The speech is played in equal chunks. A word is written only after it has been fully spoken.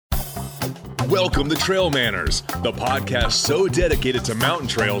Welcome to TrailManners, the podcast so dedicated to mountain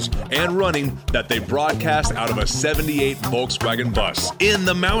trails and running that they broadcast out of a 78 Volkswagen bus in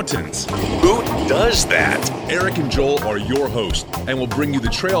the mountains. Who does that? Eric and Joel are your hosts and will bring you the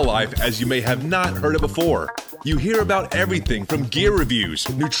trail life as you may have not heard it before. You hear about everything from gear reviews,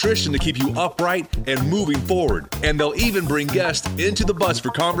 nutrition to keep you upright and moving forward. And they'll even bring guests into the bus for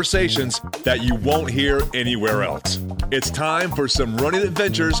conversations that you won't hear anywhere else. It's time for some running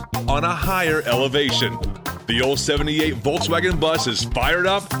adventures on a higher elevation. The old 78 Volkswagen bus is fired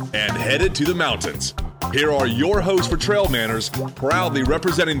up and headed to the mountains. Here are your hosts for TrailManners, proudly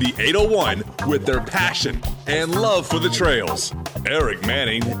representing the 801 with their passion and love for the trails, Eric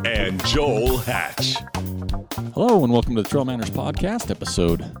Manning and Joel Hatch. Hello and welcome to the TrailManners podcast,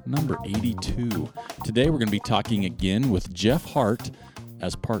 episode number 82. Today we're going to be talking again with Jeff Hart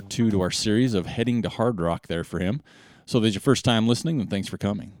as part 2 to our series of heading to Hardrock there for him. So if it's your first time listening, then thanks for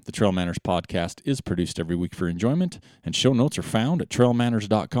coming. The TrailManners podcast is produced every week for enjoyment, and show notes are found at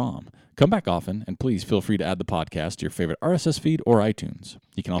trailmanners.com. Come back often, and please feel free to add the podcast to your favorite RSS feed or iTunes.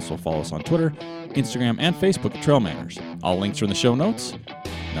 You can also follow us on Twitter, Instagram, and Facebook at TrailManners. All links are in the show notes.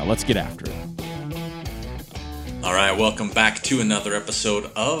 Now let's get after it. All right, welcome back to another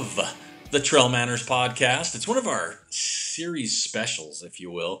episode of the TrailManners podcast. It's one of our series specials, if you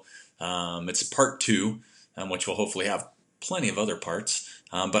will. It's part 2. Which will hopefully have plenty of other parts.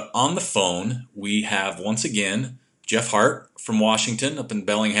 But on the phone, we have, once again, Jeff Hart from Washington up in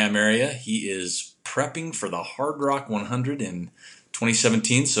Bellingham area. He is prepping for the Hardrock 100 in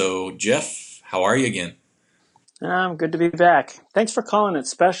 2017. So, Jeff, how are you again? Good to be back. Thanks for calling it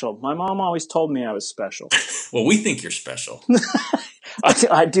special. My mom always told me I was special. Well, we think you're special.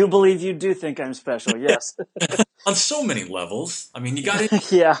 I do believe you do think I'm special, yes. On so many levels. I mean, you got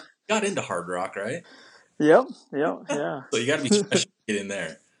into Hardrock, right? Yep, yeah. So you got to be special to get in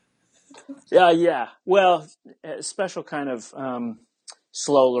there. Yeah. Well, special kind of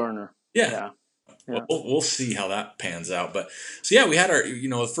slow learner. Yeah. Well, we'll see how that pans out. But so yeah, we had our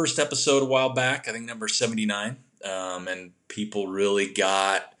the first episode a while back. I think number 79, and people really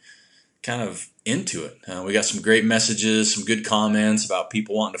got kind of into it. We got some great messages, some good comments about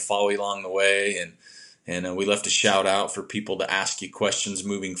people wanting to follow you along the way, and we left a shout out for people to ask you questions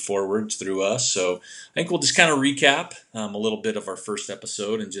moving forward through us. So I think we'll just kind of recap a little bit of our first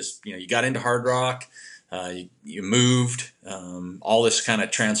episode and just, you got into Hardrock, you moved, all this kind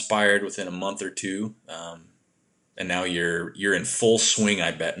of transpired within a month or two. And now you're in full swing,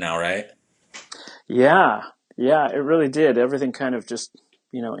 I bet now, right? Yeah, it really did. Everything kind of just,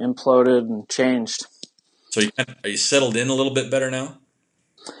 imploded and changed. So are you settled in a little bit better now?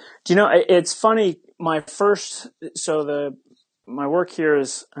 Do you know, it's funny. My work here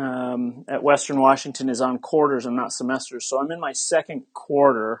is at Western Washington is on quarters and not semesters. So I'm in my second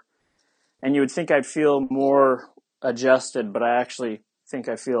quarter, and you would think I'd feel more adjusted, but I actually think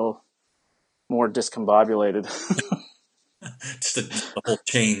I feel more discombobulated. It's the whole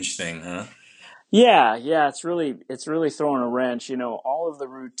change thing, huh? Yeah. It's really throwing a wrench. All of the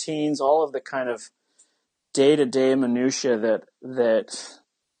routines, all of the kind of day-to-day minutia that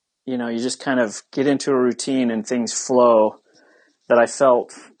you just kind of get into a routine and things flow that I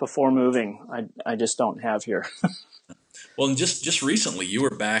felt before moving. I just don't have here. Well, and just recently, you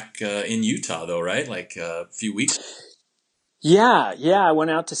were back in Utah, though, right? Like a few weeks. Yeah. I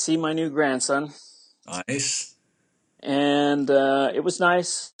went out to see my new grandson. Nice. And it was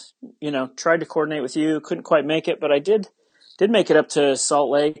nice. Tried to coordinate with you. Couldn't quite make it, but I did make it up to Salt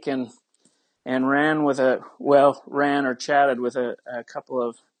Lake and ran or chatted with a couple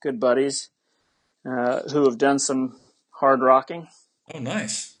of good buddies who have done some hard rocking. Oh,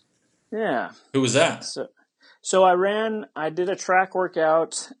 nice. Yeah. Who was that? So I did a track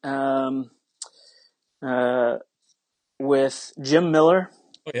workout with Jim Miller.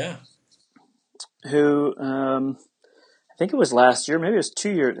 Oh, yeah. Who I think it was last year, maybe it was 2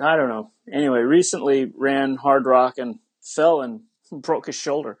 years, I don't know. Anyway, recently ran hard rock and fell and broke his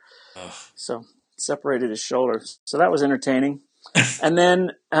shoulder. Oh. So separated his shoulder. So that was entertaining. And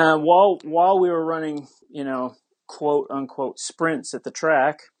then while we were running, quote unquote sprints at the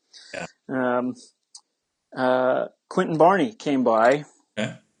track, Quentin Barney came by,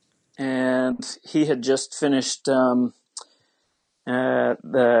 and he had just finished the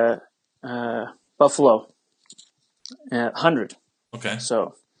Buffalo 100. Okay.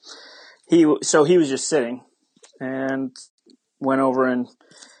 So he was just sitting and went over, and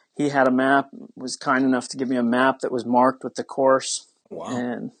he had a map, was kind enough to give me a map that was marked with the course. Wow.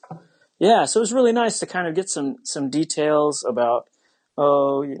 And so it was really nice to kind of get some details about,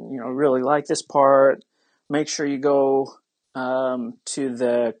 really like this part. Make sure you go to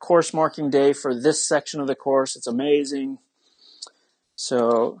the course marking day for this section of the course. It's amazing.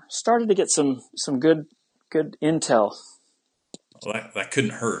 So started to get some good intel. Well, that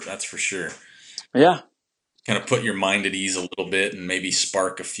couldn't hurt, that's for sure. Yeah. Kind of put your mind at ease a little bit and maybe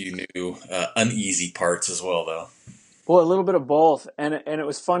spark a few new uneasy parts as well, though. Well, a little bit of both. And it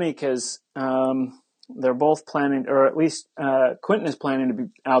was funny because they're both planning, or at least Quentin is planning to be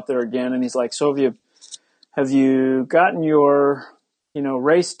out there again. And he's like, so have you gotten your,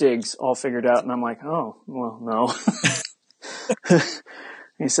 race digs all figured out? And I'm like, oh, well, no.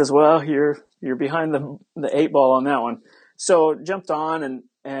 He says, well, you're behind the 8-ball on that one. So jumped on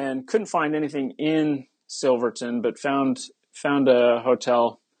and couldn't find anything in Silverton, but found a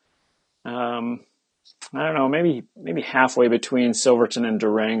hotel. I don't know, maybe halfway between Silverton and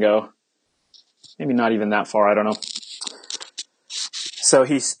Durango. Maybe not even that far. I don't know. So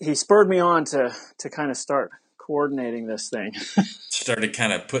he spurred me on to kind of start coordinating this thing. Started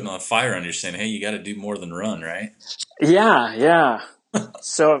kind of putting on fire under you, saying, hey, you got to do more than run, right? Yeah.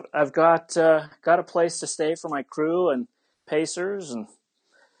 So I've got a place to stay for my crew and pacers, and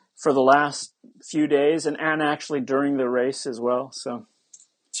for the last few days, and actually during the race as well. So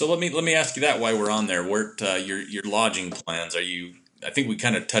let me ask you that while we're on there. Where your lodging plans? I think we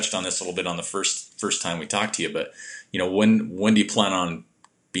kind of touched on this a little bit on the first time we talked to you, but when do you plan on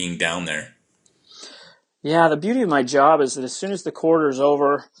being down there? Yeah, the beauty of my job is that as soon as the quarter's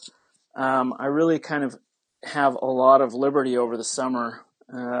over, I really kind of have a lot of liberty over the summer.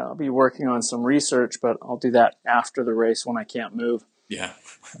 I'll be working on some research, but I'll do that after the race when I can't move. Yeah.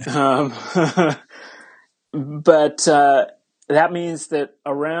 But that means that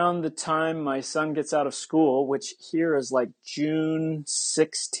around the time my son gets out of school, which here is like June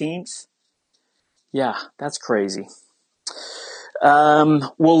 16th. Yeah, that's crazy.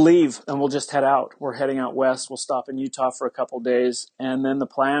 We'll leave and we'll just head out. We're heading out west. We'll stop in Utah for a couple days. And then the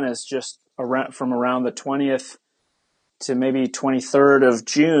plan is just from around the 20th to maybe 23rd of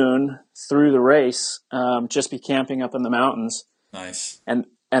June through the race, just be camping up in the mountains. Nice. And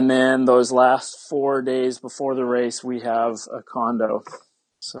then those last 4 days before the race, we have a condo.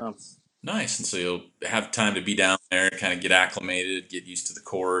 So nice. And so you'll have time to be down there, kind of get acclimated, get used to the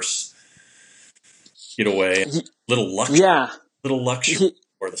course, get away. Little luxury. Yeah. Little luxury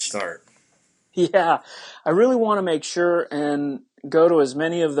before the start. Yeah. I really want to make sure and go to as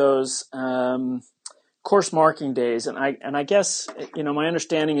many of those course marking days. And I guess, my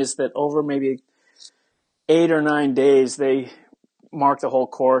understanding is that over maybe 8 or 9 days, they mark the whole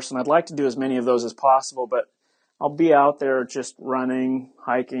course, and I'd like to do as many of those as possible, but I'll be out there just running,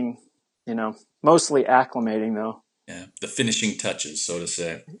 hiking, mostly acclimating though. Yeah, the finishing touches, so to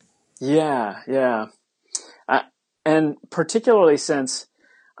say. Yeah. And particularly since,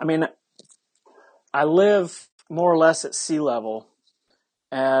 I live more or less at sea level,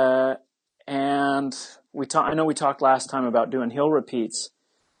 and I know we talked last time about doing hill repeats,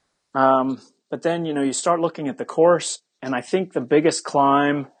 but then, you start looking at the course, and I think the biggest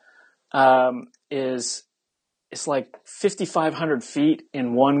climb is like 5,500 feet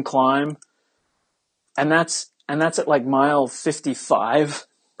in one climb, and that's at like mile 55.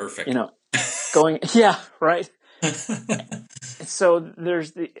 Perfect. Going, yeah, right. So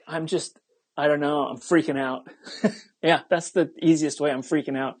I don't know, I'm freaking out. Yeah, that's the easiest way. I'm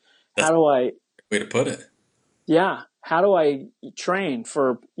freaking out. That's way to put it. Yeah. How do I train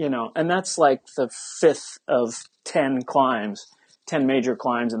for, and that's like the 5th of 10 major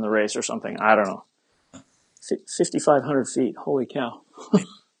climbs in the race or something. I don't know. 5,500 feet. Holy cow.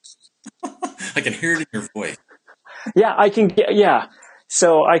 I can hear it in your voice. Yeah, I can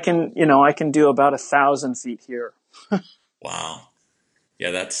So I can do about 1,000 feet here. Wow. Yeah,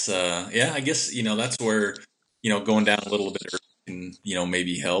 that's, I guess, that's where, going down a little bit early can,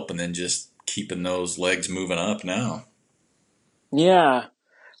 maybe help, and then just keeping those legs moving up now. Yeah.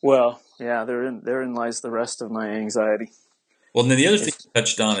 Well, yeah, therein lies the rest of my anxiety. Well, and then the other thing you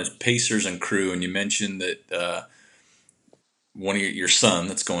touched on is pacers and crew, and you mentioned that one of your son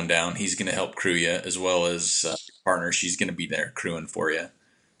that's going down, he's going to help crew you, as well as your partner. She's going to be there crewing for you.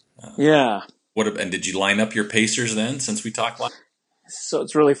 Yeah. And did you line up your pacers then, since we talked last? So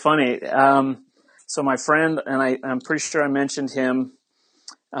it's really funny. So my friend, and I'm pretty sure I mentioned him,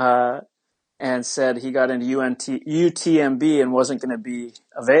 and said he got into UTMB and wasn't going to be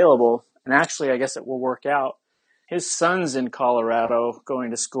available. And actually, I guess it will work out. His son's in Colorado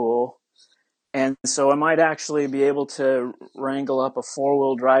going to school. And so I might actually be able to wrangle up a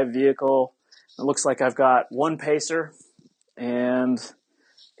 4-wheel drive vehicle. It looks like I've got one pacer and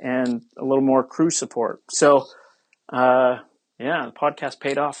a little more crew support. So, the podcast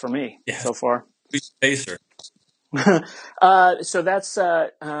paid off for me so far. Who's the pacer? So that's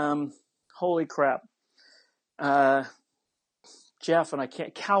holy crap. Jeff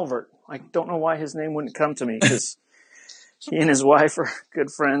and Calvert. I don't know why his name wouldn't come to me, because he and his wife are good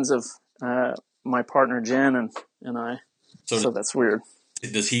friends of my partner Jen and I. So that's weird.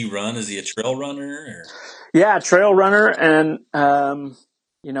 Does he run? Is he a trail runner? Or? Yeah, trail runner, and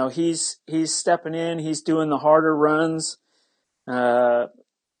he's stepping in. He's doing the harder runs.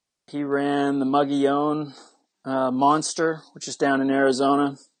 He ran the Mogollon Monster, which is down in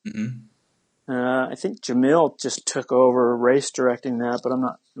Arizona. Mm-hmm. I think Jamil just took over race directing that, but I'm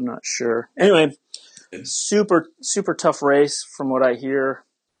not sure. Anyway, super tough race from what I hear,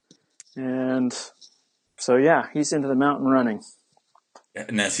 and so yeah, he's into the mountain running.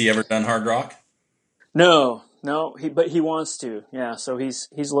 And has he ever done Hardrock? No, but he wants to. Yeah, so he's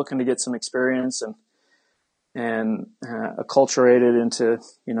looking to get some experience and acculturated into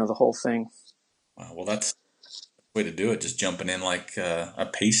the whole thing. Wow, well, that's the way to do it. Just jumping in like a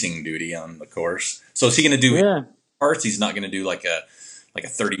pacing duty on the course. So is he going to do parts? He's not going to do like a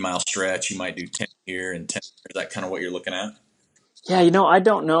 30-mile stretch. He might do 10 here and 10. Is that kind of what you're looking at? Yeah, I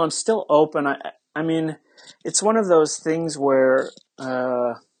don't know. I'm still open. I mean, it's one of those things where,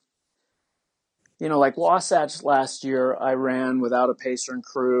 like Wasatch last year, I ran without a pacer and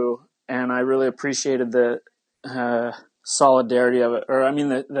crew, and I really appreciated the solidarity of it, or I mean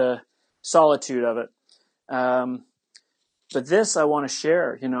the solitude of it. But this I want to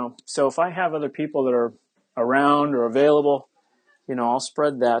share, So if I have other people that are around or available, I'll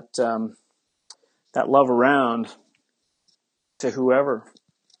spread that love around to whoever.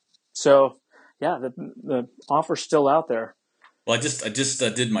 So yeah, the offer's still out there. Well, I just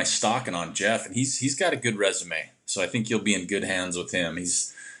did my stalking on Jeff, and he's got a good resume, so I think you'll be in good hands with him.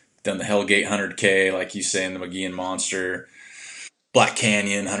 He's done the Hellgate 100K, like you say, in the Mogollon Monster, Black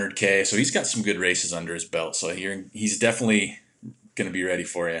Canyon 100K. So he's got some good races under his belt. So he's definitely going to be ready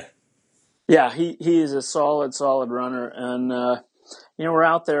for you. Yeah, he is a solid runner, and we're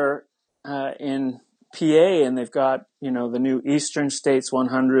out there in PA, and they've got the new Eastern States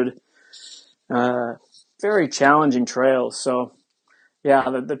 100. Very challenging trails. So, yeah,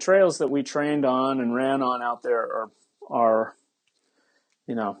 the trails that we trained on and ran on out there are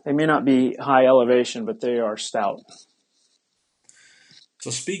they may not be high elevation, but they are stout.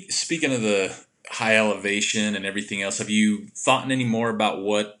 So speaking of the high elevation and everything else, have you thought any more about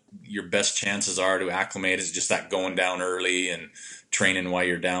what your best chances are to acclimate? Is it just that going down early and training while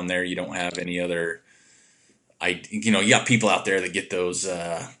you're down there? You don't have any other, you got people out there that get those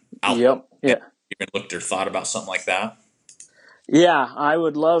out. Yep. Yeah. You looked or thought about something like that? Yeah, I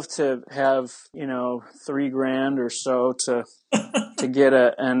would love to have $3,000 or so to get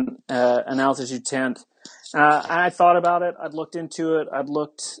an altitude tent. I thought about it. I'd looked into it. I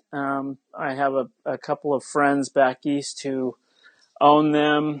have a couple of friends back east who own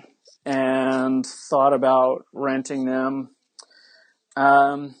them and thought about renting them.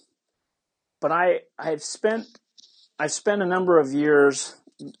 But I've spent a number of years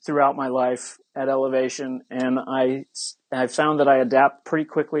throughout my life at elevation, and I found that I adapt pretty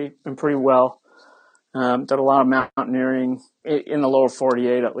quickly and pretty well. Done a lot of mountaineering in the lower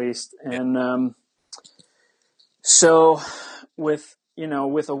 48 at least. And so with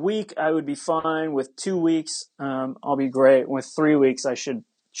a week, I would be fine. With 2 weeks, I'll be great. With 3 weeks, I should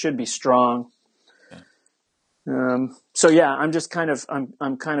be strong. So yeah, I'm just kind of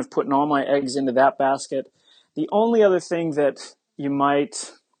putting all my eggs into that basket. The only other thing that you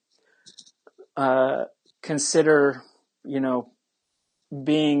might consider,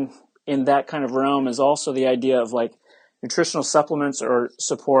 being in that kind of realm is also the idea of like nutritional supplements or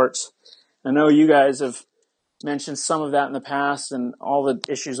supports. I know you guys have mentioned some of that in the past and all the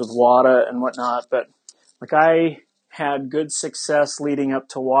issues with WADA and whatnot, but like I had good success leading up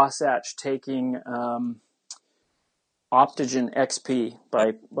to Wasatch taking Optogen XP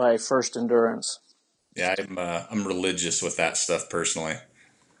by First Endurance. Yeah, I'm religious with that stuff personally.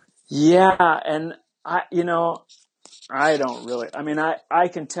 Yeah, and I don't really. I mean, I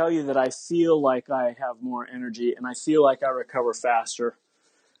can tell you that I feel like I have more energy and I feel like I recover faster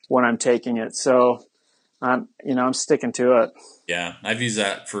when I'm taking it. So I'm sticking to it. Yeah, I've used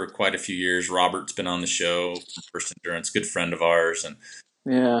that for quite a few years. Robert's been on the show from First Endurance, good friend of ours, and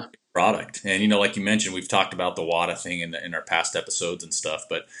yeah, product. And like you mentioned, we've talked about the WADA thing in our past episodes and stuff.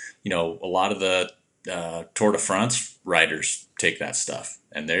 But a lot of the Tour de France riders take that stuff,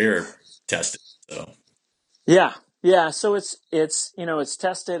 and they're tested. So yeah. So it's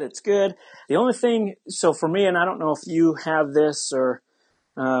tested. It's good. The only thing, so for me, and I don't know if you have this or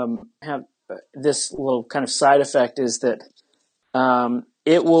have this little kind of side effect, is that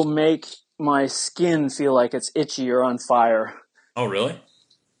it will make my skin feel like it's itchy or on fire. Oh, really?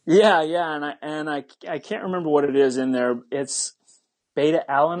 Yeah, and I can't remember what it is in there. It's beta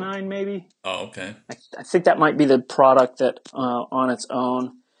alanine, maybe. Oh, okay. I think that might be the product that on its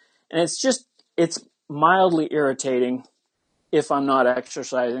own, and it's mildly irritating if I'm not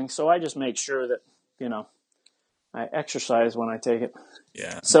exercising. So I just make sure that I exercise when I take it.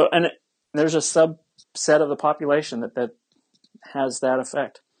 Yeah. So there's a subset of the population that has that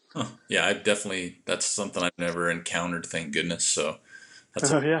effect. Huh. Yeah, that's something I've never encountered, thank goodness. So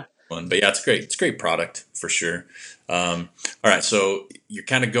that's yeah. one. But yeah, it's great. It's a great product for sure. All right, so you're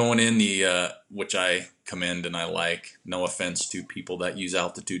kind of going in the which I commend and I like. No offense to people that use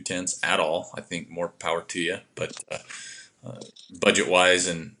altitude tents at all. I think more power to you, but budget wise,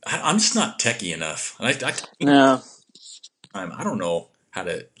 and I'm just not techie enough. And No. I don't know how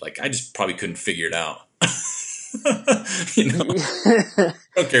to I just probably couldn't figure it out. I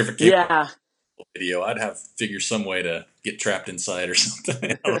don't care if it came video. I'd have to figure some way to get trapped inside or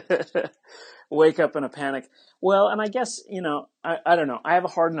something. Wake up in a panic. Well, and I guess I don't know. I have a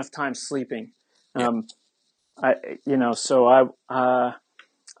hard enough time sleeping. So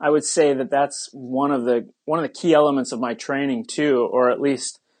I would say that's one of the key elements of my training too, or at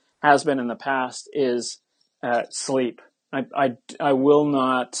least has been in the past, is sleep. I will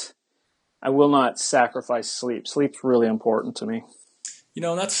not sacrifice sleep. Sleep's really important to me.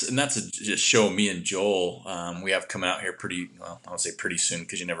 That's just show me and Joel we have coming out here I don't say pretty soon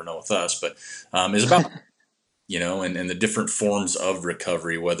because you never know with us, but is about and the different forms of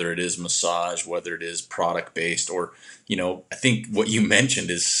recovery, whether it is massage, whether it is product based, or I think what you mentioned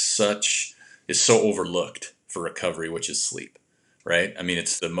is so overlooked for recovery, which is sleep, right? I mean,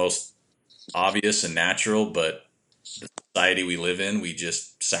 it's the most obvious and natural, but the society we live in, we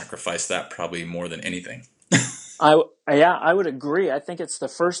just sacrifice that probably more than anything. I would agree. I think it's the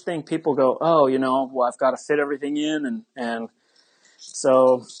first thing people go, oh, well, I've got to fit everything in. And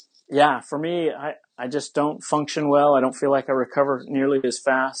so, yeah, for me, I just don't function well. I don't feel like I recover nearly as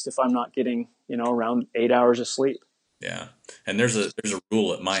fast if I'm not getting, around 8 hours of sleep. Yeah. And there's a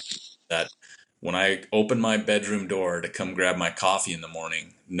rule at my that when I open my bedroom door to come grab my coffee in the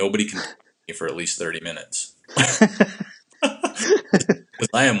morning, nobody can talk to me for at least 30 minutes. Because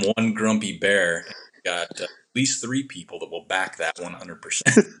I am one grumpy bear. And I've got at least 3 people that will back that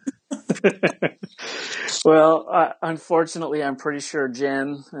 100%. Well, unfortunately, I'm pretty sure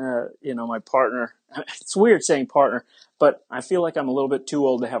Jen, my partner, it's weird saying partner, but I feel like I'm a little bit too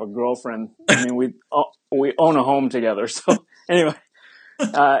old to have a girlfriend. I mean, we own a home together. So anyway,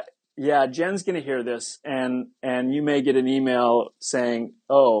 Jen's going to hear this and you may get an email saying,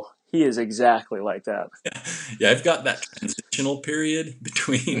 oh, he is exactly like that. Yeah, I've got that transitional period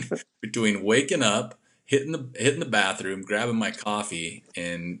between waking up, hitting the bathroom, grabbing my coffee,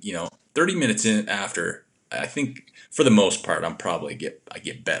 and 30 minutes in after, I think for the most part I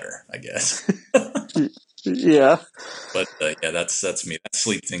get better, I guess. Yeah. But that's me. That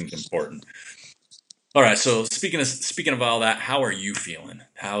sleep thing's important. All right. So speaking of all that, how are you feeling?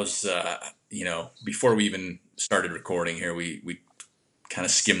 How's before we even started recording here, we kind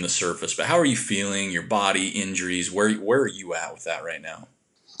of skimmed the surface, but how are you feeling? Your body, injuries, where are you at with that right now?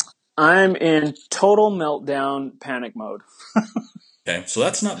 I'm in total meltdown panic mode. Okay, so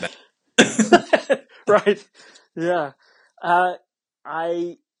that's not bad. Right. Yeah. I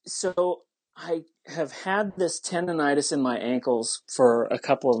have had this tendonitis in my ankles for a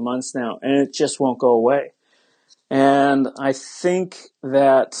couple of months now, and it just won't go away. And I think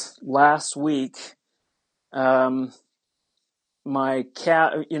that last week, my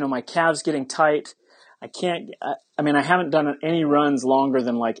calf's getting tight. I haven't done any runs longer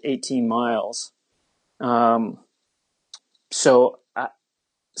than 18 miles. So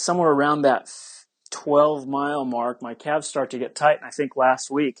somewhere around that 12-mile mark, my calves start to get tight. And I think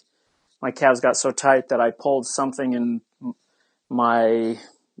last week my calves got so tight that I pulled something in my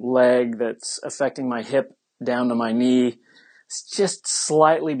leg that's affecting my hip down to my knee. It's just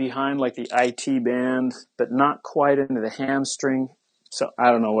slightly behind the IT band, but not quite into the hamstring. So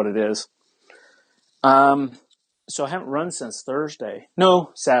I don't know what it is. So I haven't run since Saturday.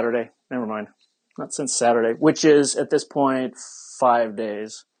 Never mind. Not since Saturday, which is at this point 5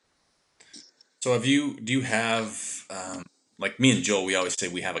 days. So do you have, like me and Joel, we always say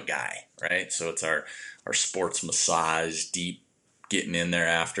we have a guy, right? So it's our sports massage, deep getting in there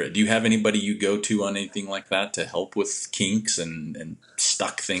after it. Do you have anybody you go to on anything like that to help with kinks and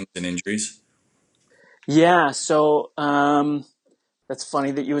stuck things and injuries? Yeah. So, that's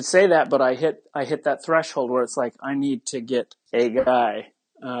funny that you would say that, but I hit that threshold where it's I need to get a guy.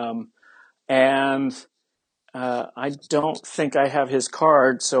 And I don't think I have his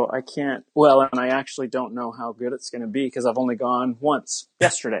card, so I can't. Well, and I actually don't know how good it's going to be because I've only gone once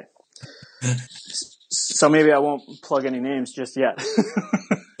yesterday. So maybe I won't plug any names just yet.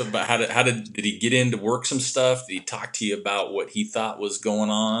 But did he get in to work some stuff? Did he talk to you about what he thought was going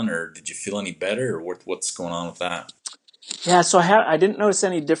on, or did you feel any better, or what's going on with that? Yeah, so I didn't notice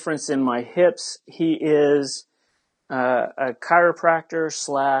any difference in my hips. He is a chiropractor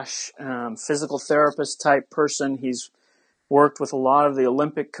 / physical therapist type person. He's worked with a lot of the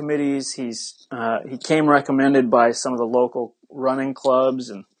Olympic committees. He came recommended by some of the local running clubs,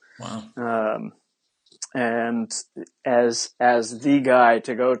 and wow. And as the guy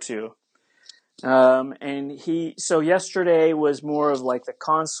to go to. So yesterday was more of like the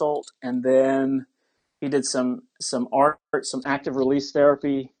consult, and then he did some active release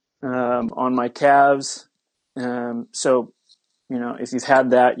therapy on my calves. So, if you've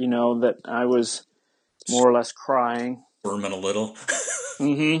had that, you know that I was more or less crying. Squirming a little.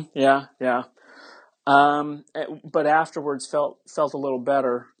 Mm-hmm. Yeah. But afterwards felt a little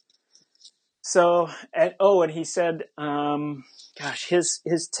better. So, and he said,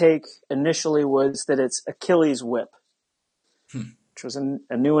 his take initially was that it's Achilles whip, which was a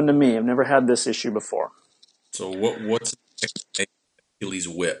new one to me. I've never had this issue before. So what's Achilles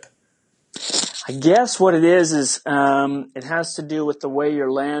whip? I guess what it is it has to do with the way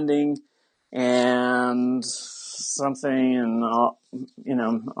you're landing and something, and I'll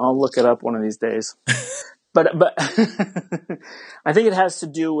look it up one of these days. But I think it has to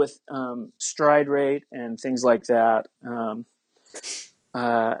do with stride rate and things like that,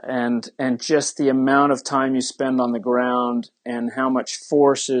 and just the amount of time you spend on the ground and how much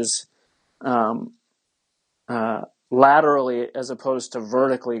force is laterally as opposed to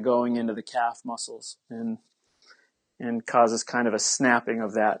vertically going into the calf muscles, and causes kind of a snapping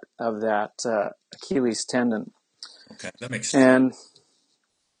of that Achilles tendon. Okay, that makes sense.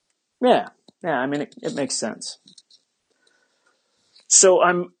 And yeah, I mean it makes sense. So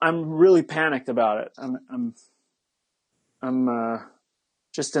I'm really panicked about it. I'm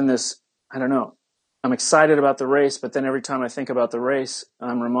just in this, I don't know. I'm excited about the race, but then every time I think about the race,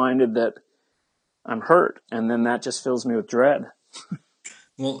 I'm reminded that I'm hurt, and then that just fills me with dread.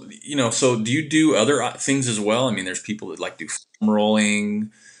 Well, so do you do other things as well? I mean, there's people that like do foam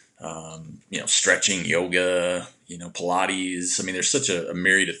rolling, stretching, yoga, Pilates. I mean, there's such a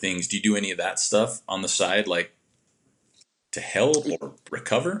myriad of things. Do you do any of that stuff on the side, like to help or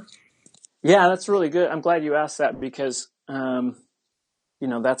recover? Yeah, that's really good. I'm glad you asked that because, I'm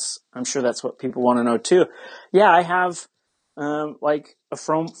sure that's what people want to know too. Yeah, I have, like a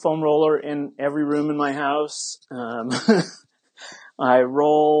foam roller in every room in my house. I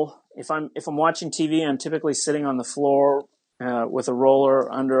roll. If I'm watching TV, I'm typically sitting on the floor, with a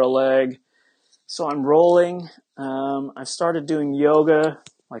roller under a leg. So I'm rolling. I've started doing yoga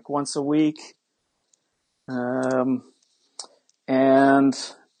like once a week. And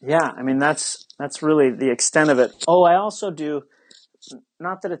yeah, I mean, that's really the extent of it. Oh, I also do,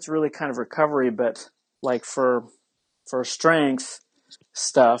 not that it's really kind of recovery, but like for strength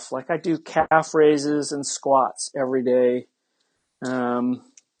stuff, like I do calf raises and squats every day. In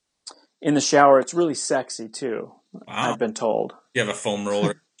the shower, it's really sexy too. Wow. I've been told. You have a foam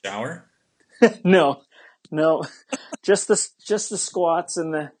roller in the shower? No, just the squats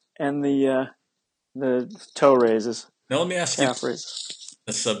and the toe raises. Now let me ask you. Calf raises.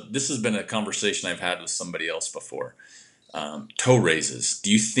 This has been a conversation I've had with somebody else before. Toe raises. Do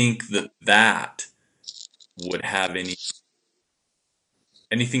you think that would have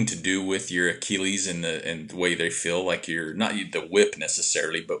anything to do with your Achilles and the way they feel? Like you're not the whip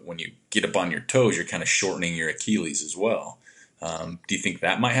necessarily, but when you get up on your toes, you're kind of shortening your Achilles as well. Do you think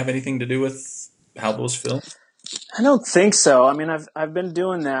that might have anything to do with how those feel? I don't think so. I mean, I've been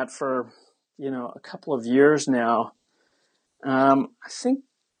doing that for a couple of years now. I think,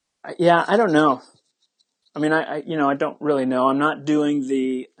 yeah, I don't know. I mean, I don't really know. I'm not doing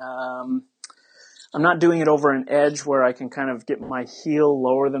it over an edge where I can kind of get my heel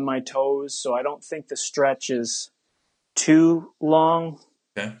lower than my toes. So I don't think the stretch is too long.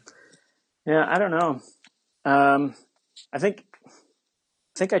 Okay. Yeah, I don't know. I think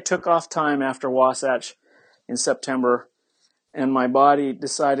I took off time after Wasatch in September, and my body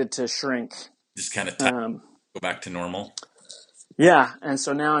decided to shrink. Just kind of go back to normal. Yeah, and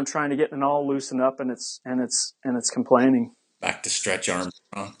so now I'm trying to get it all loosened up, and it's complaining. Back to stretch arms,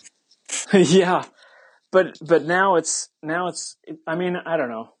 huh? Yeah, but now it's. I mean, I don't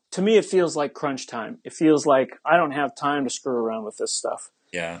know. To me, it feels like crunch time. It feels like I don't have time to screw around with this stuff.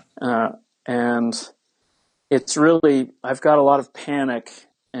 Yeah. And it's really, I've got a lot of panic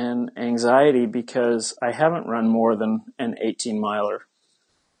and anxiety because I haven't run more than an 18-miler.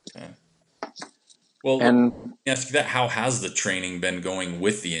 Okay. Well, And ask that, how has the training been going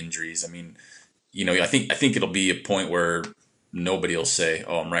with the injuries? I mean, I think it'll be a point where nobody will say,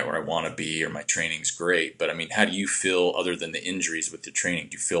 "Oh, I'm right where I want to be," or "My training's great." But I mean, how do you feel other than the injuries with the training?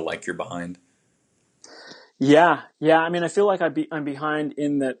 Do you feel like you're behind? yeah. I mean, I feel like I'm behind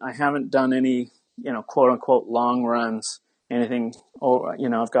in that I haven't done any, quote unquote long runs, anything. Or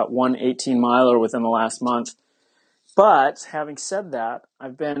I've got one 18-miler within the last month. But having said that,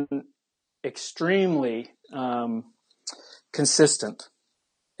 I've been extremely consistent,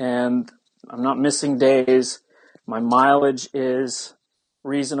 and I'm not missing days. My mileage is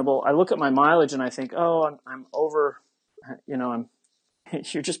reasonable. I look at my mileage and I think, oh, I'm over.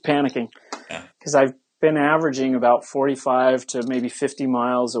 You're just panicking because I've been averaging about 45 to maybe 50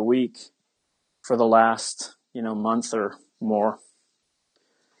 miles a week for the last month or more.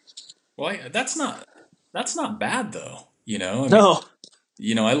 Well, that's not bad though. No.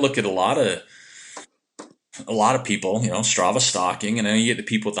 I look at a lot of people, Strava stalking, and then you get the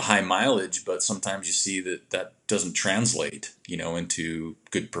people with the high mileage, but sometimes you see that doesn't translate, into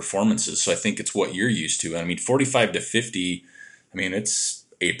good performances. So I think it's what you're used to. I mean, 45 to 50, I mean, it's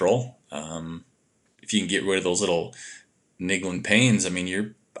April. If you can get rid of those little niggling pains, I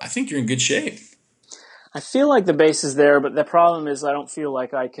mean, I think you're in good shape. I feel like the base is there, but the problem is I don't feel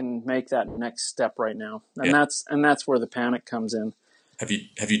like I can make that next step right now. And that's where the panic comes in. Have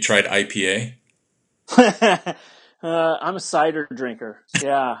you tried IPA? I'm a cider drinker.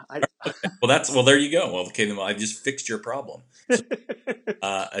 Yeah. Well, there you go. Well, okay, then I just fixed your problem. So,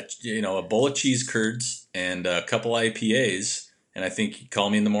 a bowl of cheese curds and a couple IPAs, and I think you call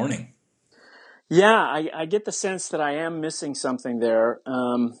me in the morning. Yeah, I get the sense that I am missing something there.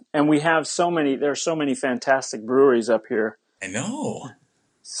 And we have there are so many fantastic breweries up here. I know.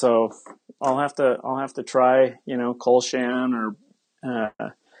 So I'll have to try, Colshan or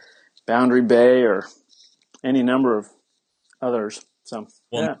Boundary Bay or any number of others. So,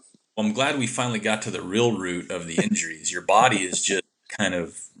 well, yeah. I'm glad we finally got to the real root of the injuries. Your body is just kind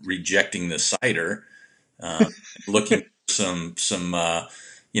of rejecting the cider, looking for some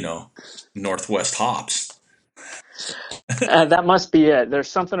Northwest hops. That must be it. There's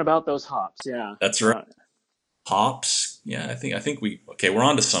something about those hops. Yeah. That's right. Hops. Yeah, I think we're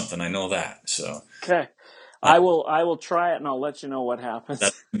on to something. I know that. So. Okay. I will try it and I'll let you know what happens.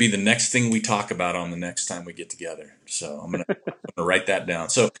 That'll be the next thing we talk about on the next time we get together. So I'm gonna write that down.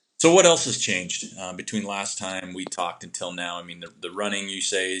 So what else has changed between last time we talked until now? I mean, the running you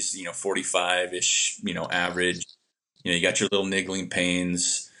say is 45-ish, average. You got your little niggling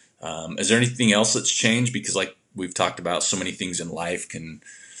pains. Is there anything else that's changed? Because like we've talked about, so many things in life can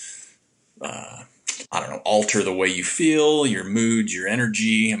alter the way you feel, your mood, your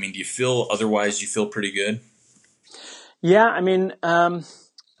energy. I mean, do you feel pretty good? Yeah, I mean, I'm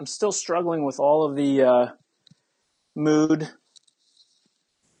still struggling with all of the mood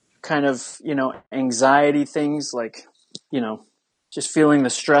kind of, anxiety things, like, just feeling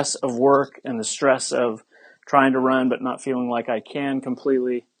the stress of work and the stress of trying to run but not feeling like I can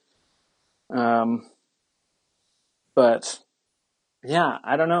completely. But yeah,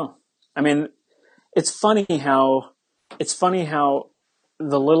 I don't know. I mean, it's funny how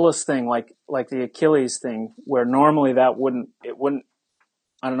the littlest thing, like the Achilles thing, where normally it wouldn't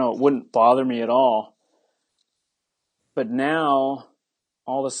bother me at all. But now,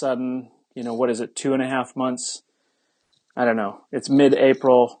 all of a sudden, what is it, 2.5 months? I don't know. It's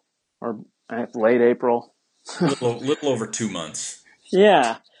mid-April or late April. little over 2 months.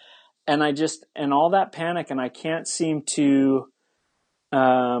 Yeah. And and all that panic, and I can't seem to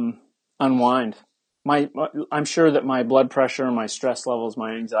unwind. I'm sure that my blood pressure, my stress levels,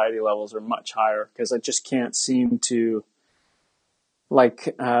 my anxiety levels are much higher because I just can't seem to,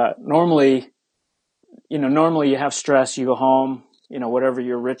 normally you have stress, you go home, whatever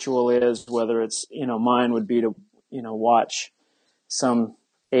your ritual is, whether it's, mine would be to, watch some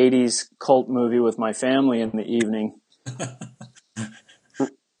 80s cult movie with my family in the evening.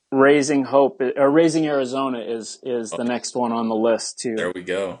 Raising Arizona is the next one on the list too. There we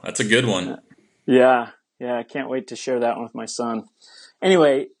go. That's a good one. Yeah, I can't wait to share that one with my son.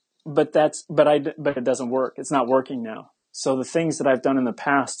 Anyway, but it doesn't work. It's not working now. So the things that I've done in the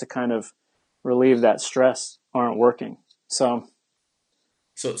past to kind of relieve that stress aren't working. So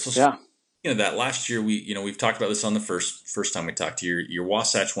yeah. That last year we've talked about this on the first time we talked to you. Your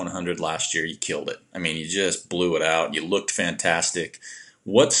Wasatch 100 last year, you killed it. I mean, you just blew it out. You looked fantastic.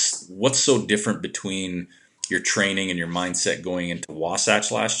 What's so different between your training and your mindset going into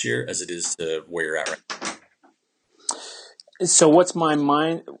Wasatch last year as it is to where you're at right now? So what's my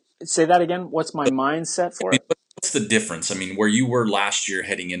mind? Say that again. What's my mindset for it? What's the difference? I mean, where you were last year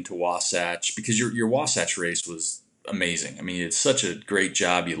heading into Wasatch, because your Wasatch race was amazing. I mean, it's such a great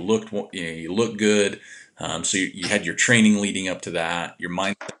job. You looked good. So you had your training leading up to that. Your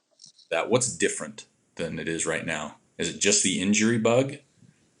mindset, that what's different than it is right now? Is it just the injury bug?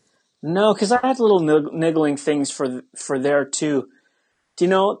 No, because I had little niggling things for there too. Do you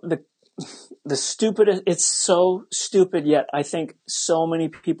know the stupid? It's so stupid, yet I think so many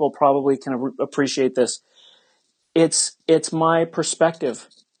people probably can appreciate this. It's my perspective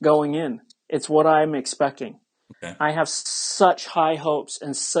going in. It's what I'm expecting. Okay. I have such high hopes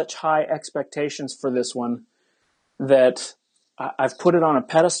and such high expectations for this one that I've put it on a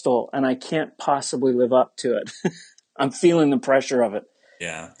pedestal and I can't possibly live up to it. I'm feeling the pressure of it.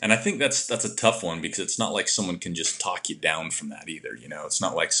 Yeah, and I think that's a tough one, because it's not like someone can just talk you down from that either. It's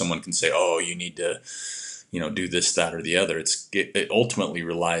not like someone can say, "Oh, you need to, do this, that, or the other." It ultimately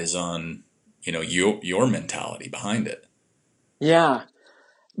relies on your mentality behind it. Yeah,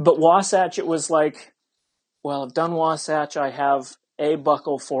 but Wasatch, it was like, well, I've done Wasatch. I have a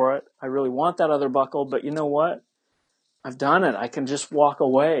buckle for it. I really want that other buckle, but you know what? I've done it. I can just walk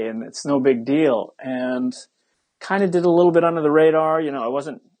away, and it's no big deal. And kind of did a little bit under the radar. I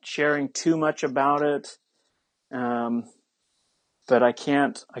wasn't sharing too much about it. But I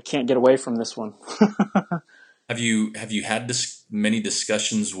can't get away from this one. Have you had many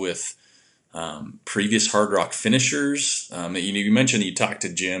discussions with previous Hardrock finishers? You mentioned you talked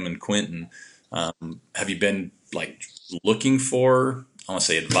to Jim and Quentin. Have you been like looking for, I want to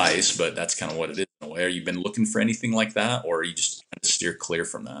say advice, but that's kind of what it is in a way. Have you been looking for anything like that, or are you just trying to steer clear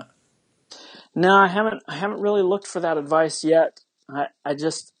from that? No, I haven't really looked for that advice yet. I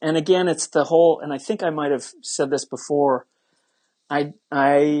just, and again, it's the whole, and I think I might have said this before. If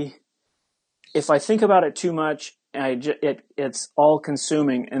I think about it too much, it's all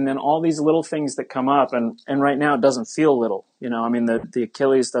consuming, and then all these little things that come up, and right now it doesn't feel little. I mean, the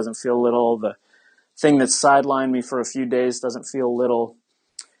Achilles doesn't feel little. The thing that sidelined me for a few days doesn't feel little.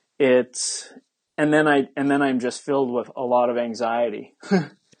 And then I'm just filled with a lot of anxiety.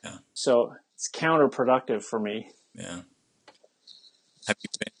 Yeah. So it's counterproductive for me. Yeah. Have you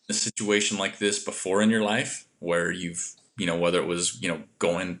been in a situation like this before in your life, where you've, whether it was,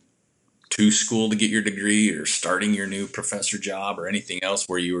 going to school to get your degree or starting your new professor job or anything else,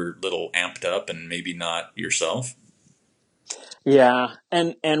 where you were a little amped up and maybe not yourself? Yeah.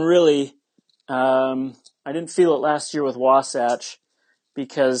 And really, I didn't feel it last year with Wasatch,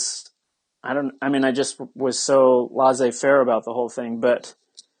 because I just was so laissez-faire about the whole thing. But,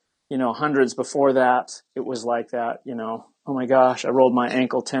 hundreds before that, it was like that, oh my gosh, I rolled my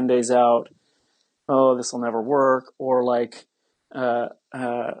ankle 10 days out. Oh, this will never work. Or like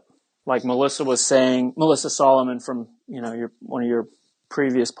Melissa was saying, Melissa Solomon from, one of your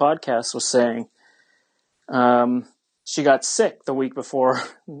previous podcasts was saying, she got sick the week before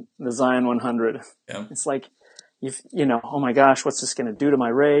the Zion 100. Yeah. It's like, oh my gosh, what's this going to do to my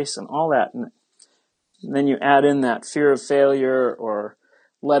race and all that. And then you add in that fear of failure or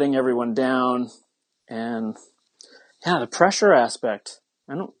letting everyone down, and the pressure aspect.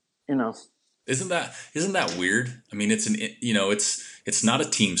 Isn't that weird? I mean, it's not a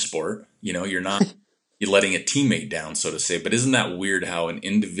team sport. You're not you're letting a teammate down, so to say. But isn't that weird how an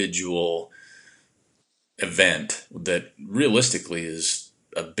individual event that realistically is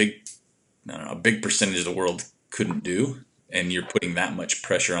a big percentage of the world couldn't do, and you're putting that much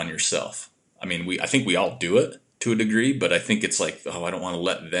pressure on yourself? I mean, I think we all do it to a degree, but I think it's like, oh, I don't want to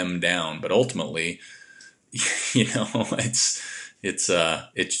let them down. But ultimately, it's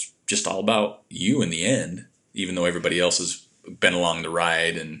just all about you in the end, even though everybody else has been along the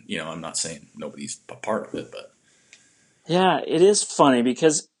ride. And, I'm not saying nobody's a part of it, but. Yeah, it is funny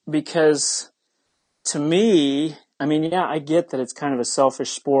because to me, I mean, I get that it's kind of a selfish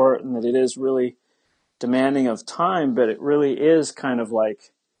sport and that it is really demanding of time, but it really is kind of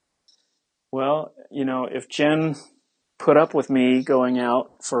like, well, if Jen put up with me going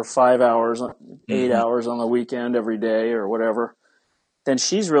out for 5 hours, 8 hours on the weekend every day or whatever, then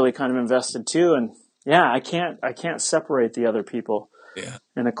she's really kind of invested too. And I can't separate the other people. Yeah.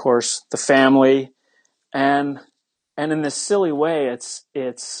 And of course the family, and in this silly way, it's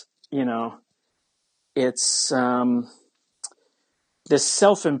this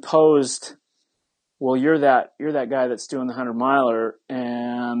self-imposed, well, you're that guy that's doing the 100-miler,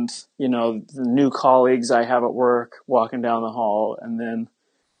 and the new colleagues I have at work walking down the hall, and then,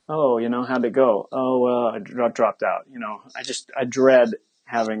 oh, how'd it go? Oh, well, I dropped out. I dread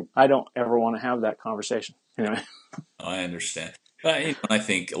I don't ever want to have that conversation. Anyway. I understand. I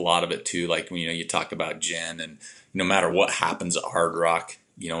think a lot of it too, like when you talk about Jen, and no matter what happens at Hardrock,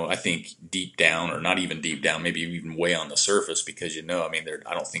 I think deep down, or not even deep down, maybe even way on the surface, because I mean,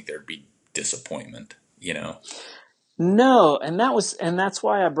 I don't think there'd be disappointment. No, and that's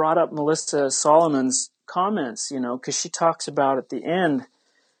why I brought up Melissa Solomon's comments, because she talks about at the end,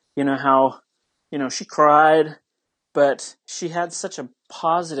 how, she cried, but she had such a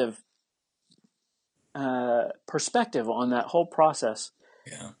positive perspective on that whole process.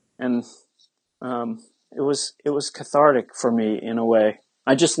 Yeah. And it was cathartic for me in a way.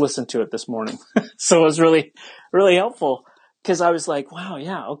 I just listened to it this morning, so it was really, really helpful, because I was like, wow,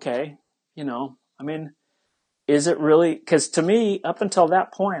 yeah, okay, I mean, is it really? Because to me, up until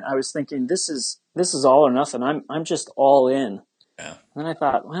that point, I was thinking this is all or nothing. I'm just all in. Yeah. And then I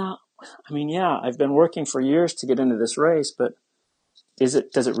thought, well, I mean, yeah, I've been working for years to get into this race, but does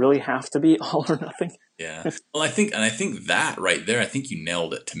it really have to be all or nothing? Yeah. Well, I think that right there, I think you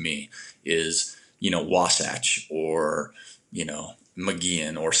nailed it to me, is, Wasatch, or,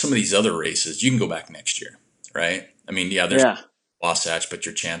 McGeehan, or some of these other races. You can go back next year, right? I mean, yeah, there's Wasatch, but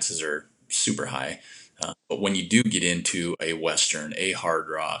your chances are super high. But when you do get into a Western, a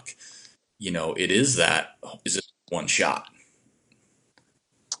Hardrock, is it one shot?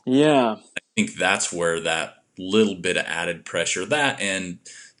 Yeah. I think that's where that little bit of added pressure, that, and,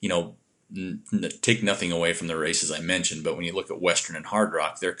 take nothing away from the races I mentioned, but when you look at Western and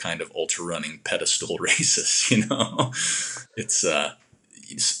Hardrock, they're kind of ultra running pedestal races. It's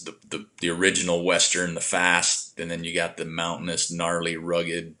the original Western, the fast, and then you got the mountainous, gnarly,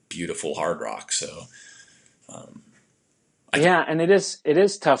 rugged, beautiful Hardrock. So, and it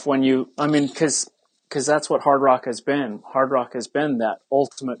is tough when because that's what Hardrock has been. Hardrock has been that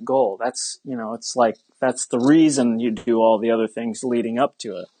ultimate goal. That's it's like that's the reason you do all the other things leading up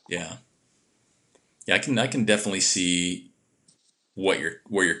to it. Yeah. Yeah, I can definitely see where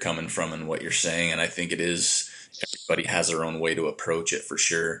you're coming from and what you're saying, and I think it is, everybody has their own way to approach it for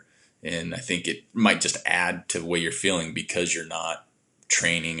sure, and I think it might just add to the way you're feeling because you're not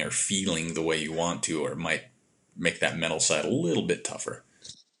training or feeling the way you want to, or it might make that mental side a little bit tougher.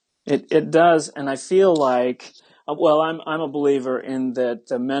 It does, and I feel like, well, I'm a believer in that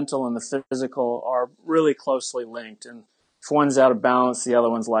the mental and the physical are really closely linked, and if one's out of balance, the other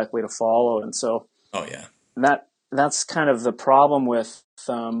one's likely to follow, and so. Oh yeah. That's kind of the problem with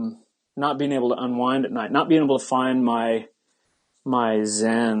not being able to unwind at night, not being able to find my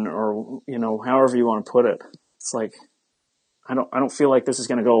zen, or however you want to put it. It's like I don't feel like this is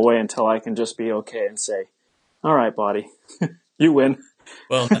going to go away until I can just be okay and say, "All right, body, you win."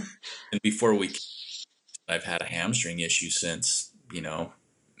 Well, and before I've had a hamstring issue since I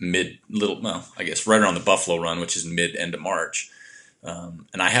guess right around the Buffalo Run, which is end of March.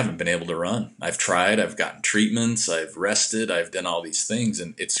 And I haven't been able to run. I've tried, I've gotten treatments, I've rested, I've done all these things,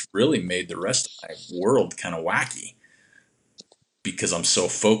 and it's really made the rest of my world kind of wacky because I'm so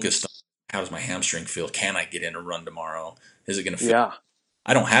focused on how does my hamstring feel? Can I get in a run tomorrow? Is it going to feel? Yeah.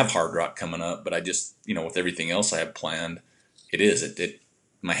 I don't have Hardrock coming up, but I just, with everything else I have planned,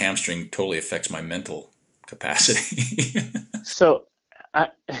 my hamstring totally affects my mental capacity. So,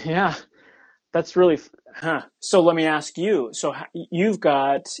 that's really. So let me ask you. So you've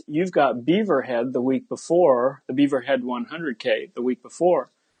got Beaverhead the week before, the Beaverhead 100K the week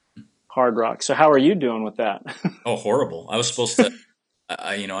before Hardrock. So how are you doing with that? Oh, horrible! I was supposed to.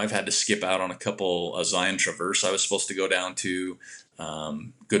 I've had to skip out on a couple Zion Traverse. I was supposed to go down to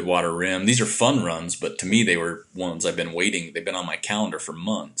Goodwater Rim. These are fun runs, but to me they were ones I've been waiting. They've been on my calendar for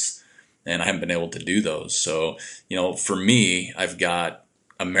months, and I haven't been able to do those. So for me, I've got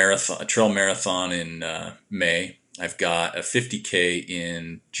a trail marathon in May. I've got a 50K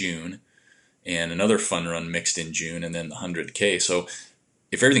in June, and another fun run mixed in June, and then the 100K. So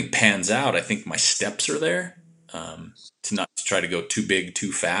if everything pans out, I think my steps are there to not try to go too big,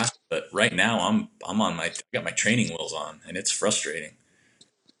 too fast. But right now, I got my training wheels on, and it's frustrating.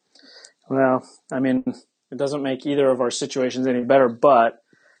 Well, I mean, it doesn't make either of our situations any better, but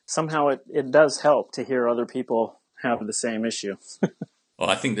somehow it does help to hear other people have the same issue. Well,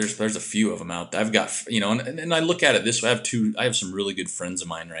 I think there's a few of them out there. I've got, and I look at it this way. I have some really good friends of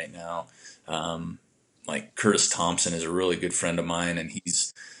mine right now. Like Curtis Thompson is a really good friend of mine, and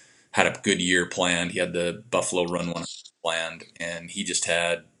he's had a good year planned. He had the Buffalo Run one planned, and he just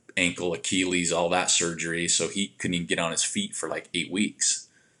had ankle, Achilles, all that surgery, so he couldn't even get on his feet for like 8 weeks.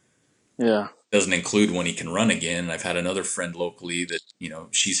 Yeah. Doesn't include when he can run again. And I've had another friend locally that,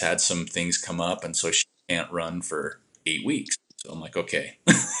 she's had some things come up, and so she can't run for 8 weeks. So I'm like, okay,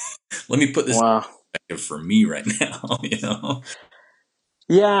 let me put this in perspective for me right now,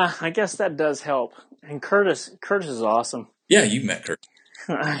 Yeah, I guess that does help. And Curtis is awesome. Yeah, you've met Kurt.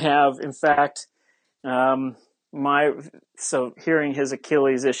 I have, in fact, so hearing his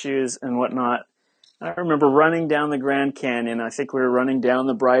Achilles issues and whatnot, I remember running down the Grand Canyon. I think we were running down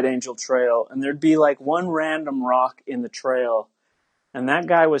the Bright Angel Trail, and there'd be like one random rock in the trail. And that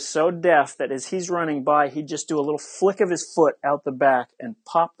guy was so deaf that as he's running by, he'd just do a little flick of his foot out the back and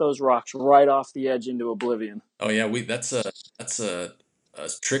pop those rocks right off the edge into oblivion. Oh yeah, that's a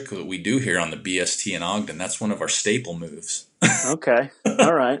trick that we do here on the BST in Ogden. That's one of our staple moves. Okay,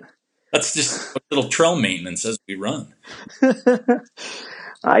 all right. That's just a little trail maintenance as we run.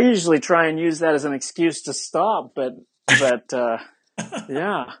 I usually try and use that as an excuse to stop, but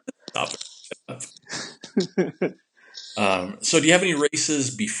yeah. Stop it. So do you have any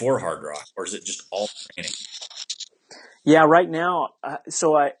races before Hardrock, or is it just all training? Yeah, right now,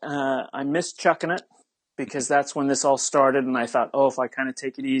 so I missed Chucking It because that's when this all started, and I thought, if I kind of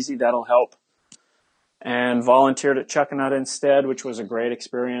take it easy, that'll help. And volunteered at Chucking It instead, which was a great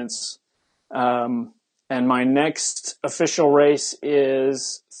experience. And my next official race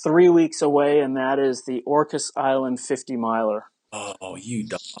is 3 weeks away, and that is the Orcas Island 50 miler. Oh, you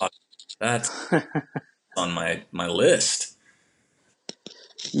dog. That's on my list.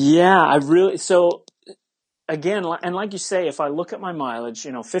 Yeah, so again, and like you say, if I look at my mileage,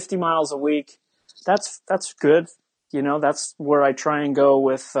 50 miles a week, that's good. That's where I try and go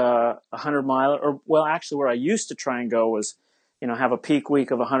with 100 miler, or well, actually where I used to try and go was, have a peak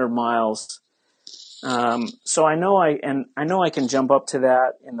week of 100 miles. So I know I can jump up to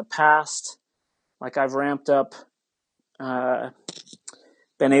that. In the past, like I've ramped up, been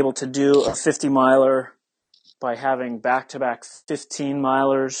able to do a 50 miler by having back-to-back 15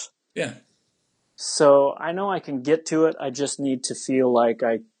 milers. Yeah. So I know I can get to it. I just need to feel like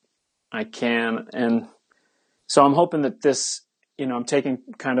I can. And so I'm hoping that this, I'm taking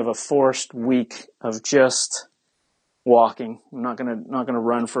kind of a forced week of just walking. I'm not gonna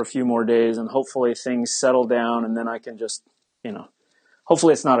run for a few more days, and hopefully things settle down, and then I can just,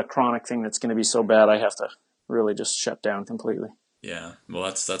 hopefully it's not a chronic thing that's going to be so bad I have to really just shut down completely. Yeah, well,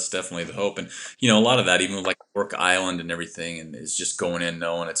 that's definitely the hope, and a lot of that, even with like Orca Island and everything, and is just going in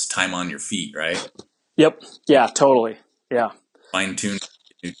knowing it's time on your feet, right? Yep. Yeah. Totally. Yeah. Fine tune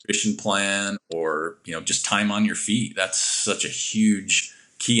nutrition plan, or just time on your feet. That's such a huge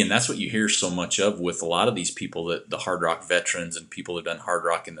key, and that's what you hear so much of with a lot of these people, that the Hardrock veterans and people that have done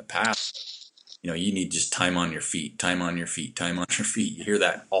Hardrock in the past. You need just time on your feet, time on your feet, time on your feet. You hear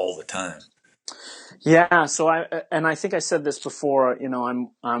that all the time. Yeah, so I think I said this before,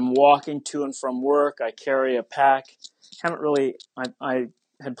 I'm walking to and from work. I carry a pack. I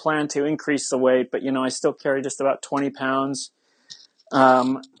had planned to increase the weight, but I still carry just about 20 pounds.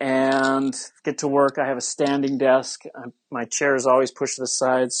 And get to work. I have a standing desk. My chair is always pushed to the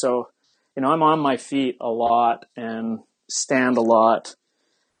side. So, I'm on my feet a lot and stand a lot.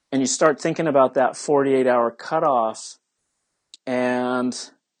 And you start thinking about that 48-hour cutoff, and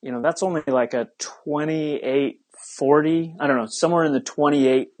that's only like a 28:40, I don't know, somewhere in the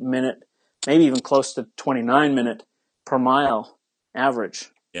 28 minute, maybe even close to 29 minute per mile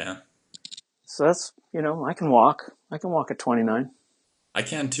average. Yeah. So that's, I can walk at 29. I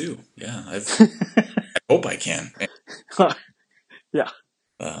can too. Yeah. I hope I can. Yeah.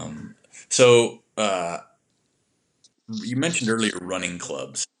 So, you mentioned earlier running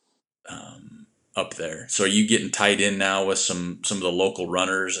clubs, up there. So are you getting tied in now with some of the local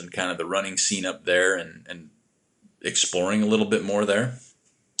runners and kind of the running scene up there, and exploring a little bit more there?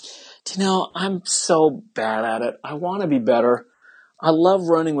 I'm so bad at it. I want to be better. I love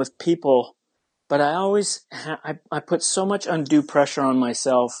running with people, but I always I put so much undue pressure on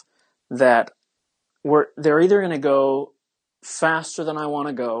myself that they're either going to go faster than I want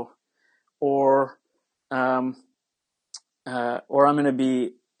to go, or I'm going to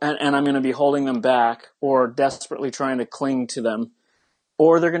be and I'm going to be holding them back, or desperately trying to cling to them,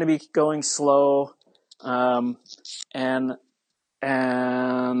 or they're going to be going slow, and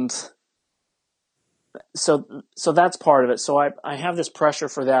so that's part of it. So I have this pressure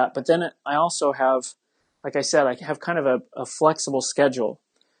for that, but then I also have, like I said, I have kind of a flexible schedule.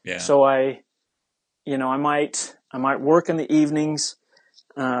 Yeah. So I might work in the evenings,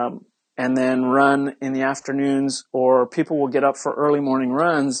 and then run in the afternoons, or people will get up for early morning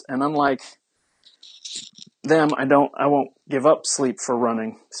runs, and unlike them, I won't give up sleep for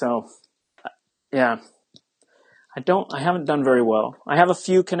running. So, yeah, I haven't done very well. I have a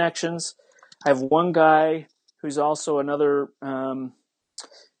few connections. I have one guy who's also another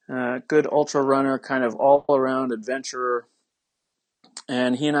good ultra runner, kind of all around adventurer,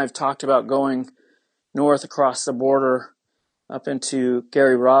 and he and I have talked about going north across the border up into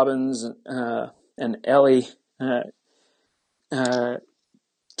Gary Robbins and Ellie,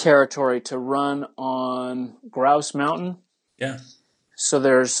 territory to run on Grouse Mountain. Yeah. So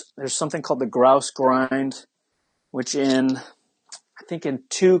there's something called the Grouse Grind, which I think in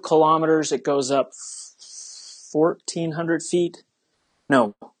 2 kilometers it goes up 1,400 feet.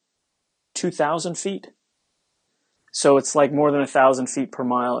 No, 2,000 feet. So it's like more than 1,000 feet per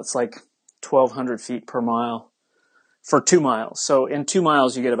mile. It's like 1,200 feet per mile for 2 miles. So in 2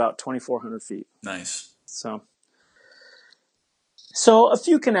 miles you get about 2,400 feet. Nice. So a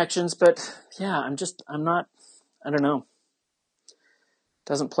few connections, but yeah, I don't know.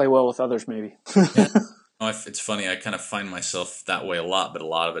 Doesn't play well with others, maybe. Yeah. It's funny. I kind of find myself that way a lot, but a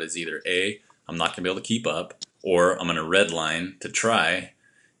lot of it is either A, I'm not going to be able to keep up, or I'm going to red line to try,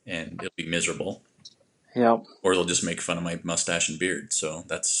 and it'll be miserable. Yep. Or they'll just make fun of my mustache and beard. So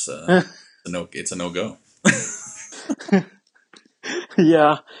that's it's a no-go.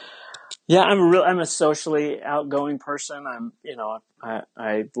 Yeah. Yeah, I'm a socially outgoing person.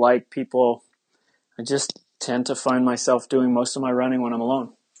 I like people. I just tend to find myself doing most of my running when I'm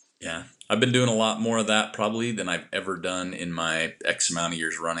alone. Yeah. I've been doing a lot more of that probably than I've ever done in my X amount of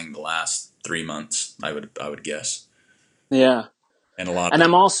years running the last 3 months, I would guess. Yeah. And a lot and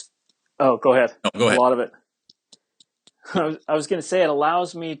I'm also go ahead. No, go ahead. A lot of it. I was going to say it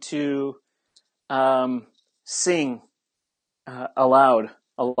allows me to sing aloud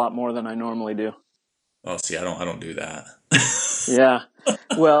a lot more than I normally do. Oh, see, I don't do that. Yeah.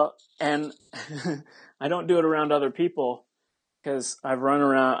 Well, and I don't do it around other people because I've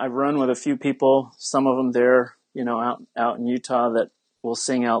run with a few people, some of them there, out in Utah that will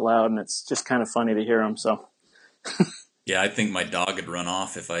sing out loud, and it's just kind of funny to hear them. So. Yeah, I think my dog would run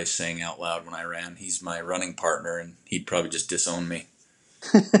off if I sang out loud when I ran. He's my running partner, and he'd probably just disown me.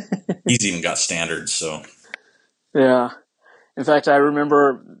 He's even got standards, so. Yeah. In fact, I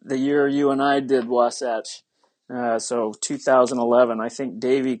remember the year you and I did Wasatch, so 2011, I think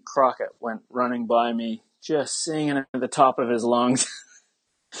Davy Crockett went running by me just singing at the top of his lungs.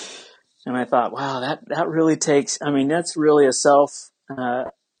 And I thought, wow, that really takes, that's really a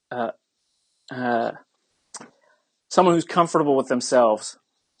someone who's comfortable with themselves.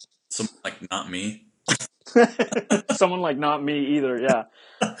 Someone like not me. Someone like not me either, yeah.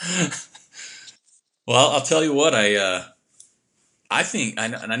 Well, I'll tell you what, I think,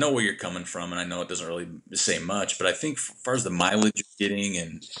 and I know where you're coming from, and I know it doesn't really say much, but I think as far as the mileage you're getting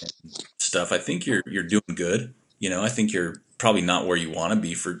and stuff, I think you're doing good. I think you're probably not where you want to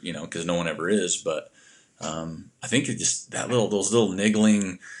be for, because no one ever is, but I think it just those little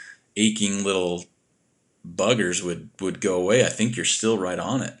niggling, aching little buggers would go away. I think you're still right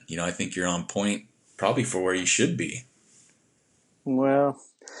on it. I think you're on point probably for where you should be. Well,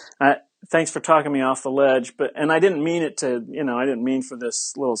 thanks for talking me off the ledge, and I didn't mean it to, I didn't mean for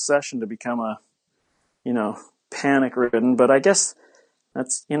this little session to become a, panic ridden, but I guess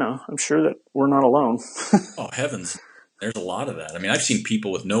that's, I'm sure that we're not alone. Oh, heavens. There's a lot of that. I've seen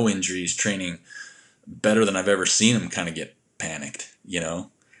people with no injuries training better than I've ever seen them kind of get panicked,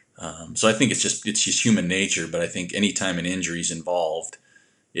 So I think it's just human nature, but I think anytime an injury is involved,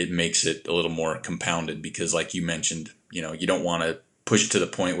 it makes it a little more compounded because like you mentioned, you don't want to push it to the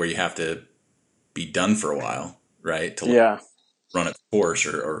point where you have to be done for a while, right? To run its course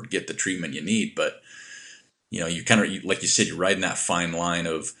or get the treatment you need. But, you kind of, like you said, you're riding that fine line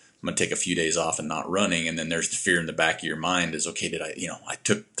of I'm going to take a few days off and not running. And then there's the fear in the back of your mind is, okay, I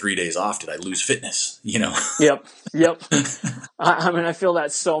took 3 days off. Did I lose fitness? Yep. I feel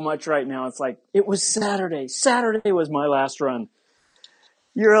that so much right now. It's like, it was Saturday. Saturday was my last run.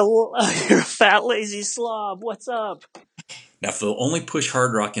 You're a fat, lazy slob. What's up? Now, if they'll only push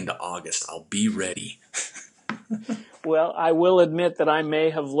Hardrock into August, I'll be ready. Well, I will admit that I may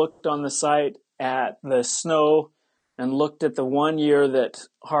have looked on the site at the snow and looked at the 1 year that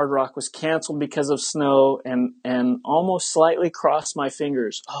Hardrock was canceled because of snow and almost slightly crossed my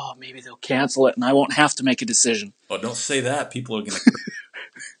fingers. Oh, maybe they'll cancel it and I won't have to make a decision. Oh, don't say that. People are going to...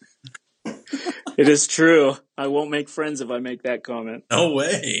 It is true. I won't make friends if I make that comment. No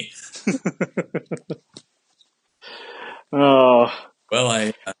way. Oh.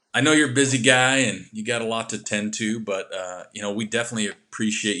 Well, I know you're a busy guy and you got a lot to tend to, but we definitely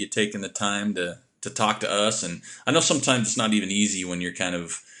appreciate you taking the time to talk to us. And I know sometimes it's not even easy when you're kind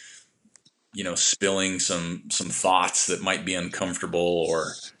of, spilling some thoughts that might be uncomfortable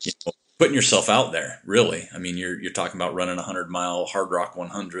or putting yourself out there. Really, you're talking about running a 100-mile Hardrock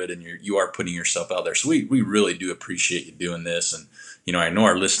 100, and you are putting yourself out there. So we really do appreciate you doing this, and I know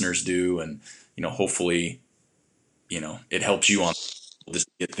our listeners do, and hopefully. It helps you on just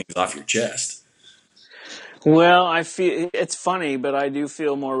get things off your chest. Well, I feel it's funny, but I do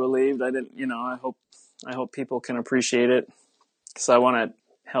feel more relieved. I didn't, I hope people can appreciate it. because I want to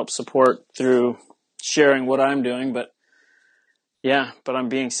help support through sharing what I'm doing. But I'm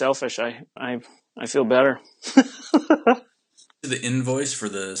being selfish. I feel better. The invoice for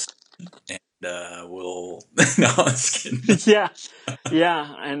this, and we'll no, I'm just kidding.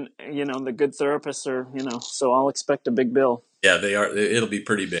 Yeah, and the good therapists are so I'll expect a big bill. Yeah, they are. It'll be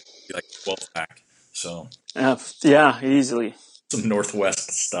pretty big, like 12 pack. So Easily. Some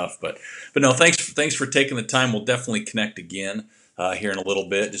Northwest stuff, but no, thanks for taking the time. We'll definitely connect again here in a little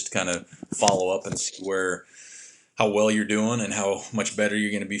bit, just to kind of follow up and see how well you're doing and how much better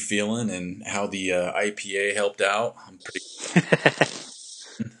you're going to be feeling, and how the IPA helped out. I'm pretty.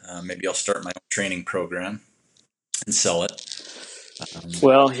 Maybe I'll start my own training program and sell it.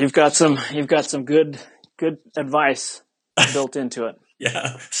 Well, you've got some good advice built into it.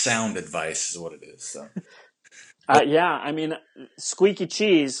 Yeah, sound advice is what it is. So. I mean, squeaky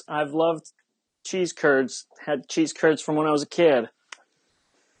cheese. I've loved cheese curds. Had cheese curds from when I was a kid.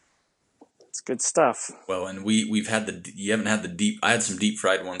 It's good stuff. Well, and you haven't had the deep. I had some deep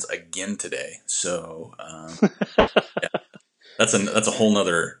fried ones again today. So that's a whole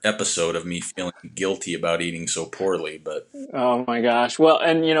nother episode of me feeling guilty about eating so poorly. But oh my gosh. Well,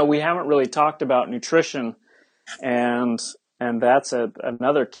 and we haven't really talked about nutrition, and that's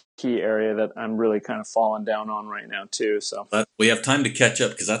another key area that I'm really kind of falling down on right now too. So we have time to catch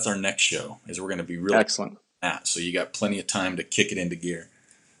up, because that's our next show. We're going to be really excellent. So you got plenty of time to kick it into gear.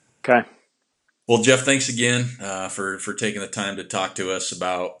 Okay. Well, Jeff, thanks again for taking the time to talk to us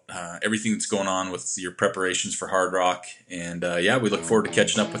about everything that's going on with your preparations for Hardrock. And we look forward to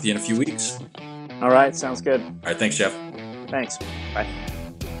catching up with you in a few weeks. All right, sounds good. All right, thanks, Jeff. Thanks. Bye.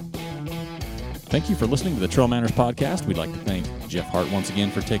 Thank you for listening to the TrailManners podcast. We'd like to thank Jeff Hart once again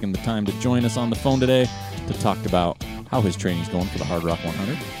for taking the time to join us on the phone today to talk about how his training's going for the Hardrock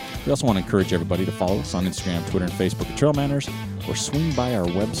 100. We also want to encourage everybody to follow us on Instagram, Twitter, and Facebook at TrailManners, or swing by our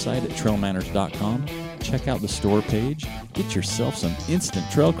website at trailmanners.com. Check out the store page, get yourself some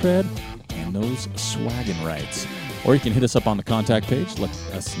instant trail cred, and those swaggin' rights. Or you can hit us up on the contact page, let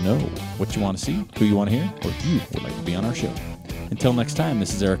us know what you want to see, who you want to hear, or if you would like to be on our show. Until next time,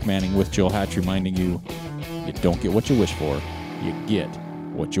 this is Eric Manning with Joel Hatch reminding you, you don't get what you wish for, you get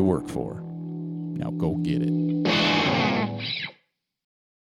what you work for. Now go get it.